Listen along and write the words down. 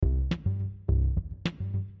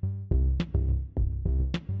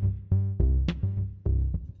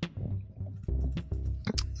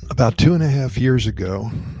About 2.5 years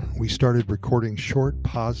ago, we started recording short,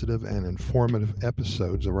 positive, and informative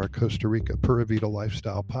episodes of our Costa Rica Pura Vida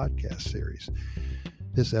Lifestyle podcast series.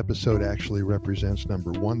 This episode actually represents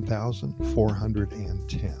number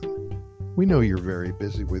 1410. We know you're very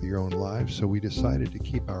busy with your own lives, so we decided to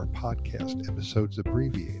keep our podcast episodes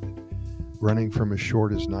abbreviated, running from as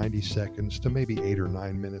short as 90 seconds to maybe 8 or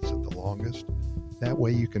 9 minutes at the longest. That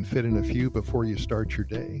way you can fit in a few before you start your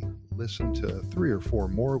day, listen to 3 or 4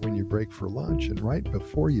 more when you break for lunch, and right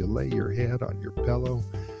before you lay your head on your pillow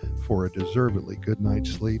for a deservedly good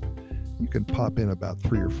night's sleep, you can pop in about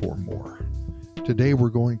 3 or 4 more. Today we're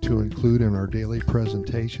going to include in our daily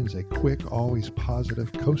presentations a quick, always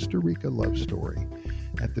positive Costa Rica love story.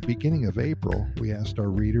 At the beginning of April, we asked our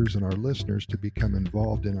readers and our listeners to become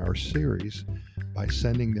involved in our series by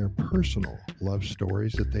sending their personal love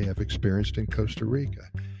stories that they have experienced in Costa Rica.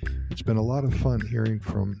 It's been a lot of fun hearing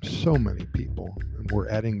from so many people, and we're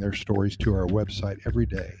adding their stories to our website every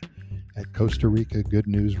day at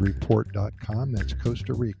CostaRicaGoodNewsReport.com. That's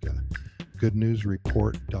Costa Rica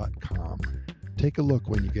GoodNewsReport.com. Take a look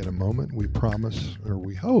when you get a moment. We promise, or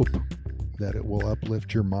we hope, that it will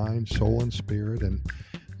uplift your mind, soul, and spirit, and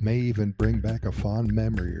may even bring back a fond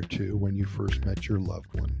memory or two when you first met your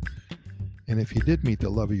loved one. And if you did meet the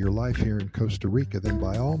love of your life here in Costa Rica, then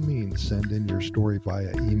by all means send in your story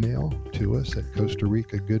via email to us at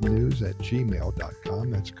CostaRicaGoodNews@gmail.com.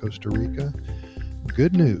 That's Costa Rica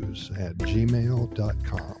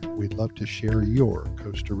GoodNews@gmail.com. We'd love to share your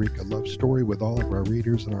Costa Rica love story with all of our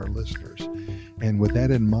readers and our listeners. And with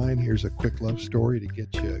that in mind, here's a quick love story to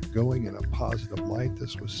get you going in a positive light.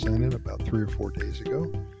 This was sent in about 3 or 4 days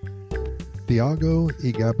ago. Thiago y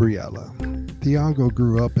Gabriela. Thiago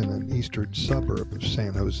grew up in an eastern suburb of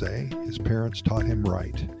San Jose. His parents taught him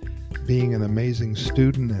right. Being an amazing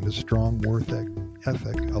student and a strong work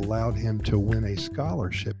ethic allowed him to win a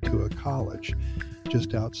scholarship to a college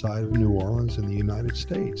just outside of New Orleans in the United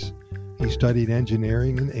States. He studied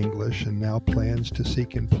engineering and English and now plans to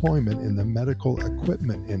seek employment in the medical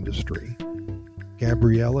equipment industry.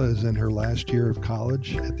 Gabriela is in her last year of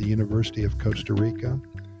college at the University of Costa Rica,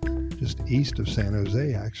 just east of San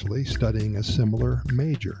Jose actually, studying a similar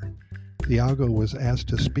major. Thiago was asked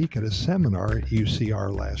to speak at a seminar at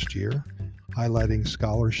UCR last year, highlighting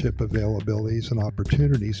scholarship availabilities and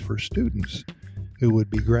opportunities for students who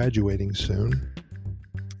would be graduating soon.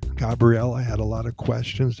 Gabriela had a lot of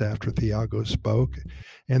questions after Thiago spoke,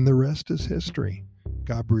 and the rest is history.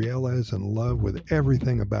 Gabriela is in love with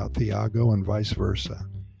everything about Thiago and vice versa.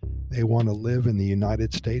 They want to live in the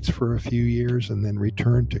United States for a few years and then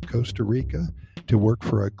return to Costa Rica to work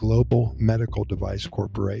for a global medical device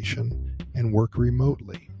corporation and work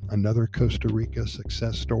remotely. Another Costa Rica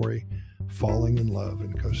success story, falling in love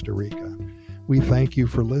in Costa Rica. We thank you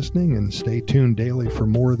for listening and stay tuned daily for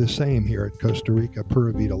more of the same here at Costa Rica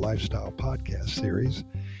Pura Vida Lifestyle podcast series.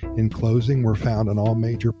 In closing, we're found on all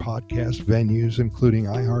major podcast venues, including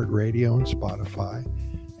iHeartRadio and Spotify,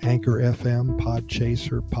 Anchor FM,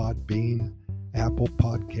 Podchaser, Podbean, Apple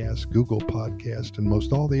Podcasts, Google Podcasts, and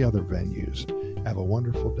most all the other venues. Have a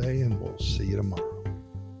wonderful day, and we'll see you tomorrow.